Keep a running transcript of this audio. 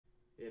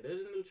Yeah,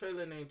 there's a new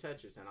trailer named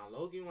Tetris, and I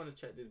low-key want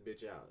to check this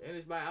bitch out. And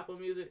it's by Apple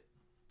Music.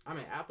 I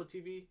mean, Apple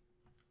TV.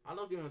 I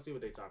low-key want to see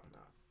what they talking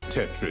about.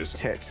 Tetris.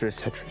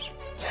 Tetris. Tetris.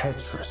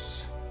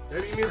 Tetris.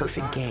 It's the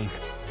perfect game.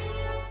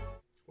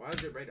 Why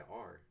is it rated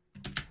R?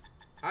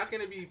 How can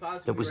it be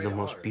possible? It was the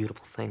most R?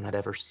 beautiful thing I'd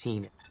ever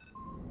seen.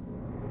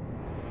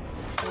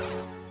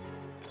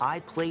 I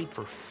played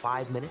for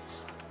 5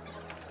 minutes.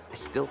 I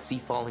still see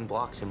falling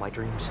blocks in my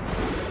dreams.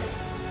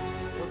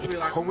 It's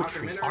like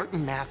poetry, art,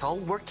 and math all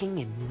working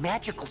in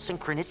magical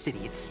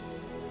synchronicity. It's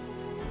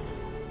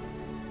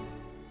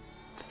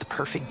the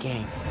perfect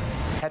game.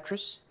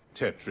 Tetris?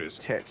 Tetris.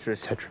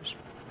 Tetris. Tetris.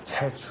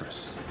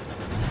 Tetris.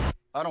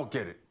 I don't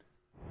get it.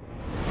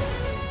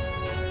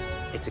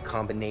 It's a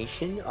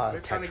combination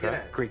of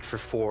tetra, Greek for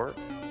 4,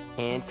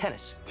 and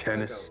tennis.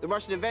 Tennis. The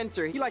Russian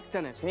inventor, he likes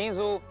tennis.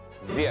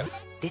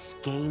 This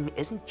game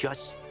isn't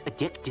just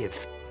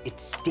addictive. It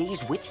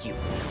stays with you.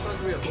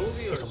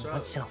 This is a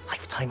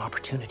once-in-a-lifetime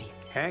opportunity.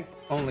 Hank,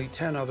 only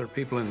 10 other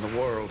people in the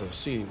world have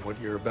seen what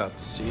you're about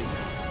to see.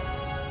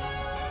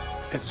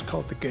 It's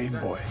called the Game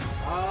Boy.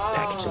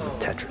 Package it with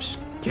Tetris.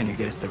 Can you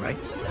get us the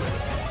rights?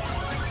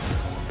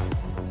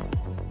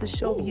 The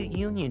Soviet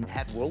Union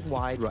had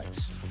worldwide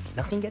rights.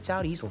 Nothing gets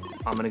out easily.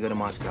 I'm gonna go to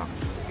Moscow.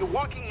 You're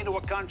walking into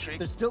a country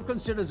that still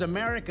considers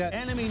America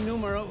enemy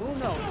numero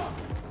uno.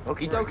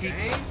 Okie dokie.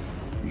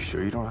 You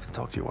sure you don't have to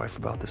talk to your wife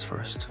about this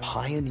first?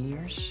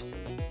 Pioneers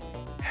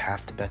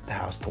have to bet the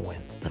house to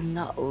win. But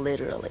not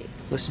literally.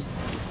 Listen.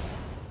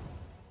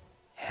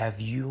 Have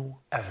you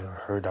ever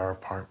heard our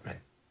apartment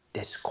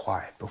this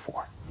quiet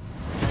before?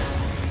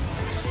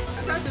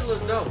 This actually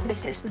looks dope.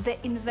 This is the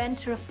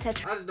inventor of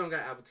Tetris. I just don't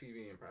got Apple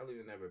TV and probably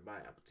will never buy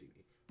Apple TV.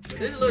 But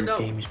this looks dope.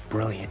 Your game is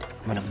brilliant.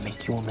 I'm gonna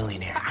make you a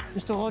millionaire.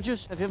 Mr.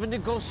 Rogers, have you ever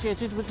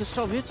negotiated with the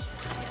Soviets?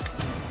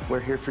 We're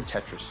here for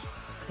Tetris.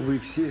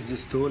 We've seized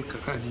столько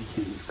ради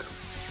денег.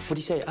 What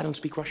do you say? I don't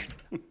speak Russian.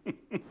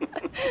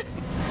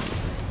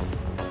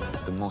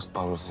 The most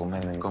powerful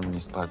man in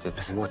Communist Party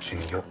is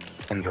watching you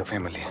and your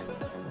family.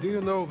 Do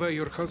you know where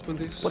your husband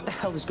is? What the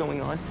hell is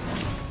going on?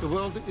 The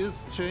world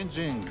is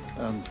changing,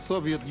 and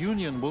Soviet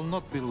Union will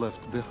not be left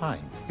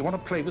behind. You want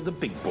to play with the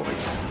big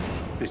boys?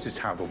 This is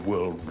how the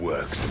world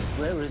works.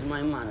 Where is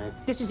my money?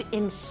 This is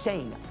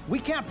insane. We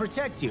can't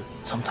protect you.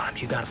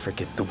 Sometimes you gotta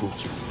forget the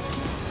rules.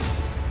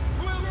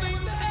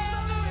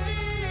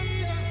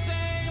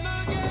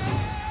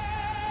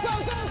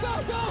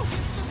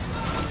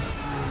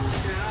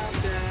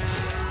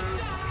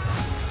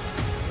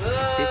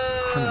 This is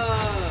the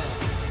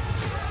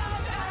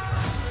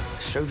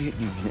Soviet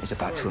Union is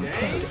about to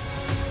implode.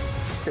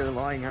 They're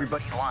lying.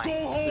 Everybody's lying.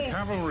 Go home. The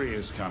cavalry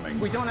is coming.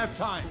 We don't have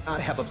time. I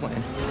have a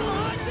plan.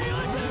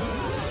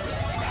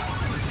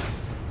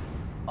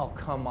 Oh,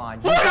 come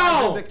on. You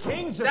guys are the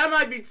kings of... That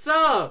might be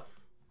tough.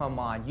 Come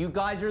on, you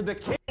guys are the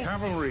kings.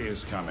 Cavalry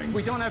is coming.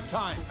 We don't have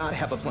time. I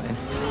have a plan.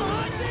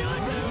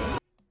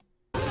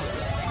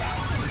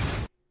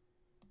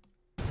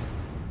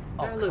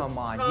 Oh, come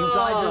on. You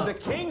guys are the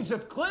kings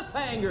of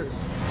cliffhangers.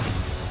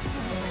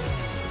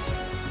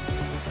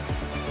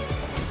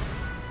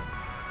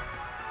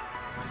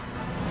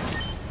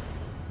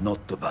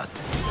 Not too bad.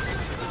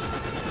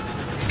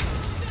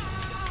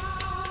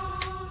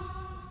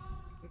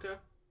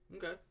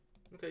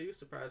 Okay, you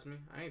surprised me.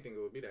 I didn't think it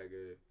would be that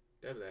good.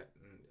 Never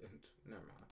mind.